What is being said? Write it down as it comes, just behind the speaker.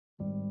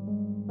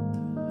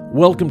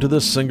Welcome to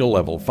this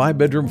single-level,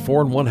 5-bedroom,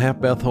 4 and 1/2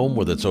 bath home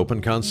with its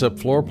open concept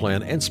floor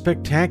plan and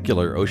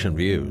spectacular ocean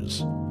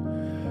views.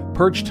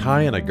 Perched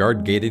high in a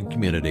guard-gated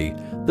community,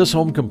 this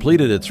home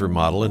completed its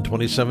remodel in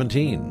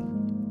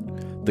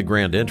 2017. The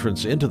grand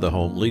entrance into the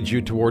home leads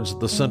you towards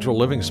the central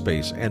living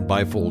space, and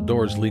bifold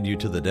doors lead you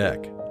to the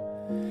deck.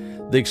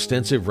 The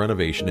extensive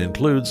renovation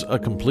includes a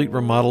complete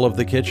remodel of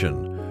the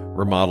kitchen,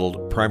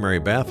 remodeled primary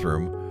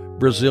bathroom,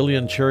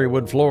 Brazilian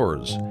cherrywood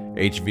floors,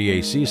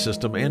 HVAC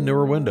system, and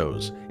newer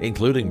windows,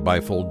 including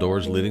bifold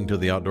doors leading to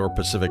the outdoor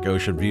Pacific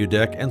Ocean view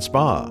deck and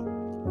spa.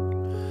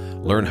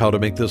 Learn how to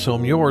make this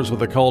home yours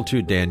with a call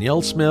to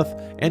Danielle Smith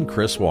and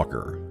Chris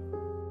Walker.